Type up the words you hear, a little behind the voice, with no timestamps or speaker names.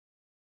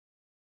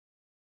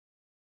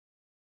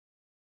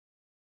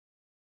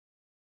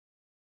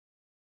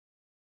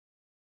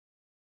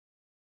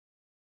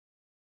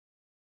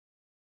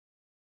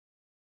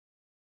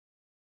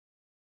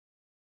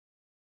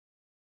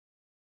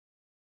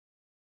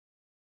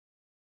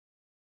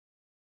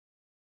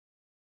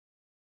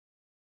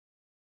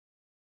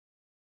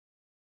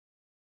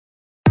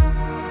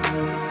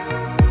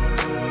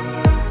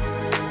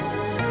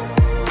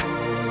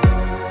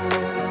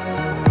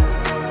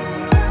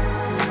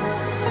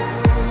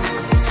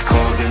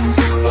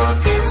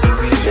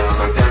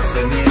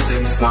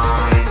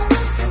find.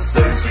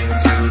 Searching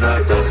through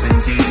the dust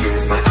and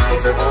tears, my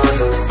eyes are on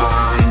the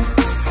find.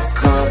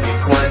 Call me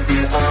quite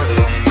the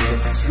oddity,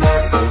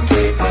 smartphone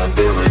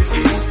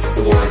capabilities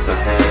was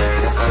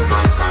ahead of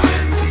my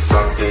time,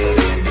 constructed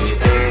in the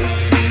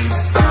 80s.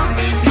 Found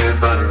me here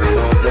but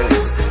riddled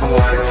this,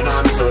 why run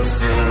on so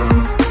soon?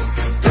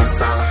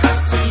 Guess I'll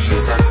have to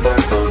use that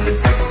smartphone and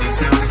text you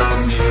to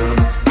commune.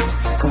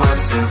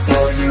 Question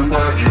for you,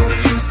 are you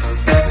leave?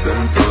 Better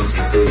don't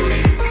you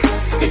think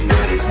it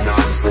matters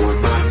not for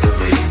mine to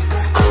lead?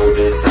 All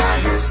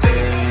desire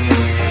sing.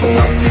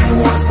 What do you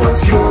want?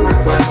 What's your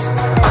request?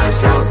 I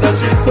shall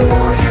fetch it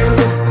for you.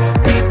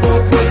 People,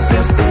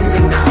 places, things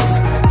and nouns,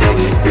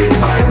 anything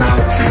my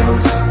mouth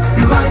choose.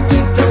 You like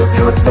it, don't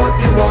you? It's what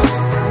you want.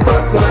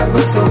 But why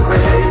look so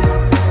gray?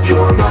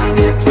 You're mine,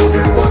 it told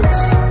her once.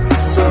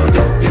 So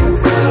don't you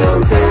fret,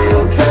 okay,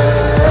 okay.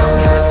 I'm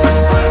here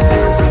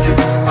for you.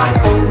 I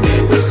only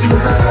wish to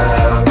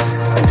have.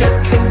 I get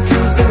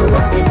confused and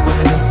ruffled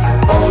when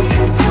all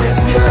you do is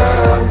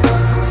yell.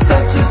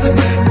 Fetch is the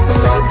name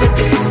of the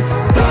game,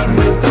 done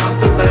without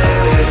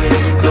delay.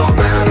 No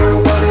matter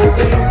what it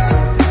is,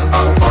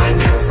 I'll find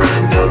it,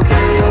 friend,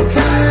 okay,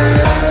 okay.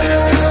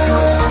 It's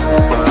your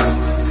time, but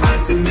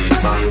time to make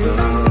my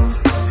move.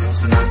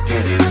 So not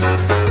get in that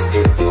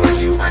basket for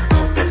you, I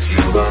hope that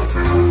you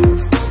approve.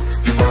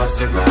 You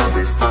monster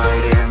robbers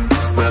fighting,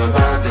 well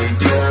I'll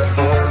take it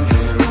for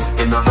you.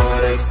 In the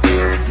holiday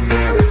spirit,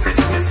 Merry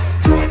Christmas,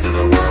 joy to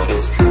the world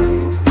is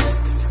true.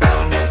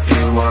 Found that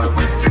you are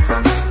with your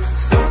crunch,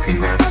 so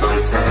congrats by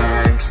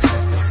text.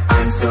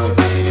 I'm still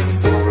waiting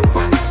for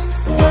requests,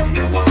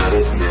 wonder what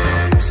is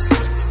next.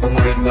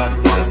 Wait, what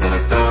was that,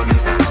 a dog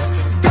attempt?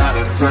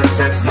 Gotta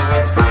protect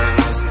my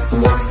friends.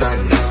 What's that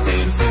next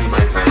thing? See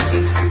my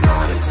present, I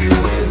got it to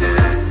an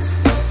end.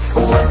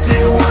 What do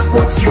you want?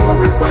 What's your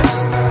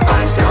request?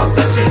 I shall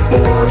fetch it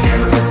for you.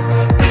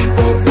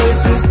 People,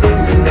 places,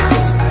 things and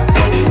nouns,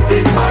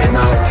 anything my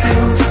mouth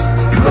choose.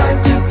 You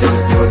like it,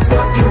 don't you? It's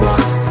what you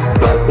want.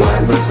 But why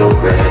look so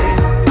gray?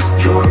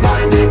 You're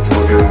mine, it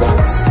told her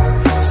once.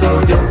 So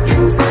don't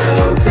you fret,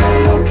 okay,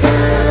 okay.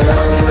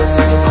 I'm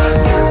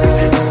here for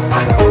you. I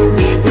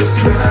only wish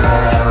to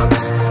have.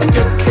 I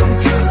get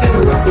confused and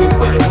ruffled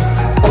when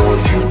all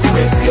you do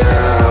is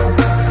yell.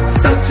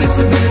 Fetch is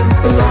the name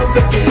of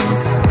the game,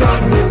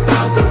 done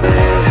without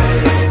delay.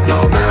 No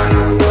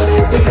matter what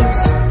it is,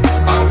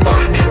 I'll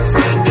find it,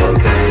 friend,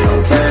 okay,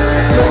 okay.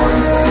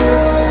 Going to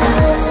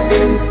head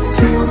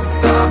into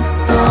the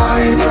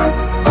diner,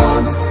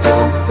 on the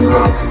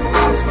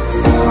lookout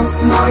for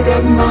my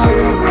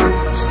admirer.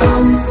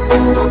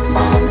 Stumbled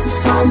upon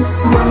some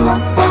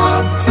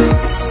robotic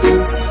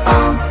suits.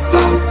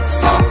 Don't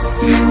stop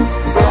you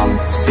from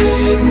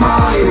seeing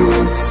my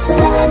roots.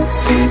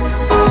 Wanty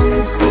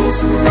uncle's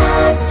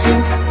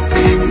magic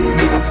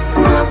finger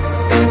rub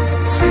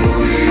into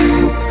you.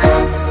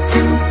 Got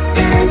to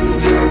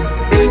injure,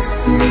 beat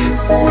me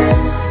with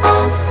a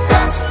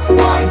bat.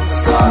 Why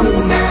so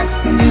mad?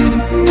 Need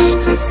me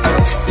to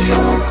fetch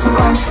your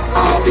crush,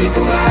 I'll be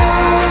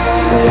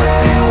glad. What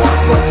do you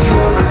want? What's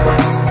your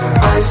request?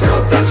 I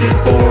shall fetch it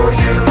for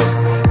you.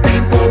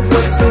 People,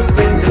 places,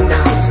 things and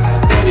nouns,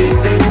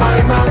 anything my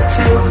mouth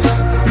choose.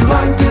 You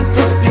like it,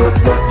 don't you?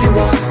 It's what you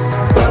want.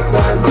 But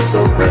why look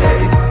so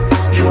gray?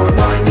 You're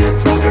mine, you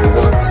told her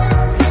once.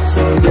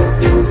 So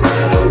don't you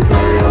fret,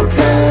 okay,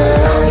 okay.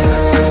 I'm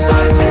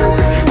here for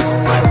you.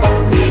 I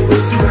only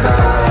wish to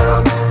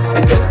have. I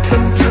get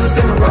confused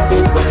and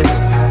ruffled when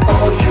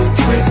all you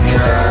do is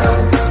yell.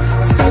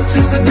 Fetch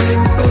is the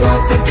name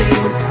of the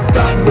game,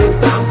 done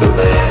without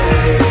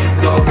delay.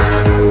 No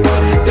matter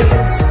what it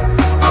is,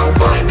 I'll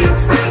find it,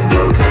 friend,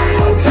 okay,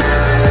 okay.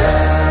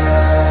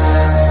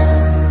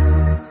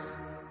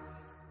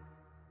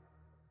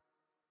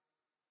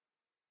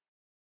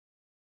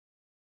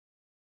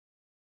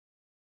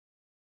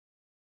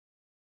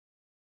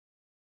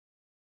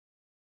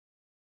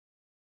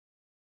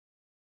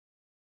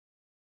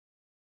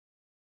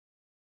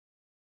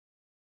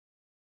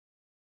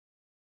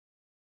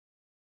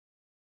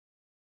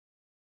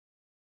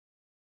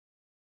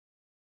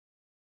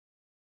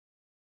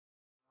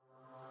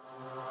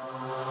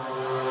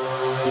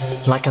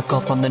 Like a call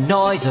from the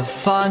noise of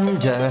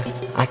thunder,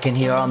 I can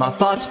hear all my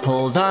thoughts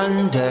pulled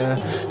under,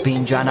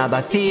 being drowned out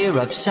by fear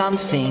of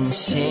something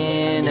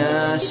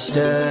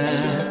sinister.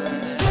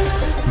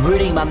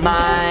 Rooting my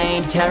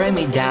mind, tearing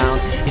me down.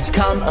 It's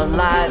come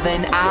alive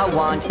and I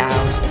want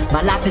out.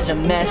 My life is a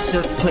mess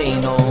of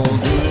plain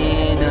old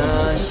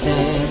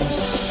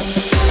innocence.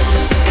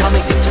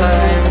 Coming to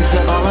terms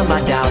with all of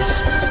my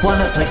doubts.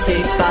 Wanna play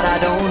safe but I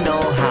don't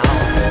know how,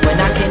 when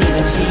I can't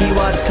even see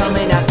what's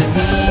coming after me.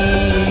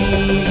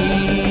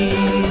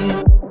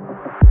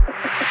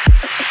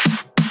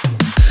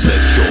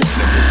 Let's join in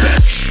the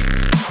bench.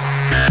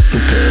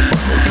 Don't care if I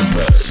make a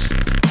mess.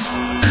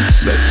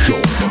 Let's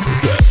join on the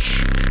bench.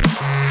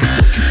 It's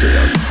what you say, I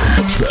become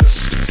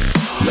obsessed.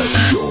 Let's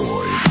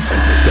join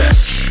on the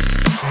bench.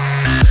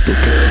 Don't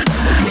care if I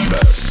make a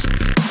mess.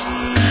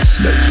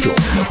 Let's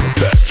join on the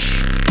bench.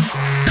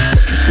 It's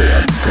what you say, I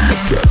become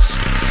obsessed.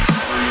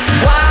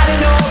 Why do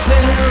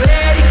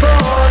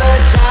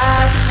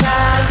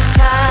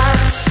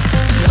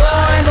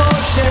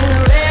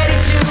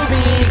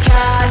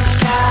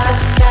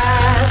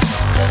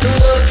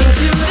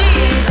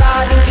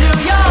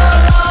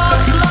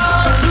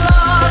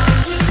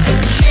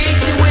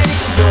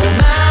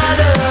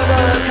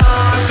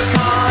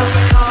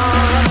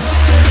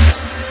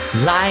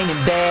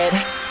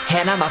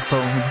my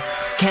phone.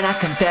 Can I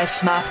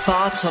confess my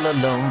thoughts all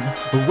alone?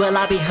 Or will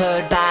I be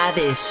heard by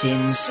this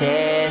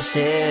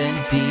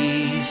incessant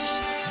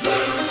beast?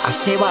 I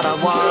say what I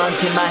want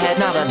in my head,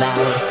 not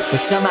aloud,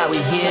 but somehow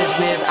he hears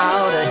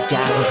without a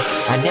doubt.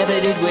 I never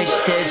did wish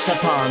this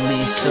upon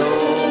me, so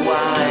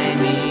why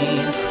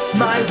me?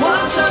 My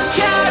walls of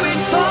chaos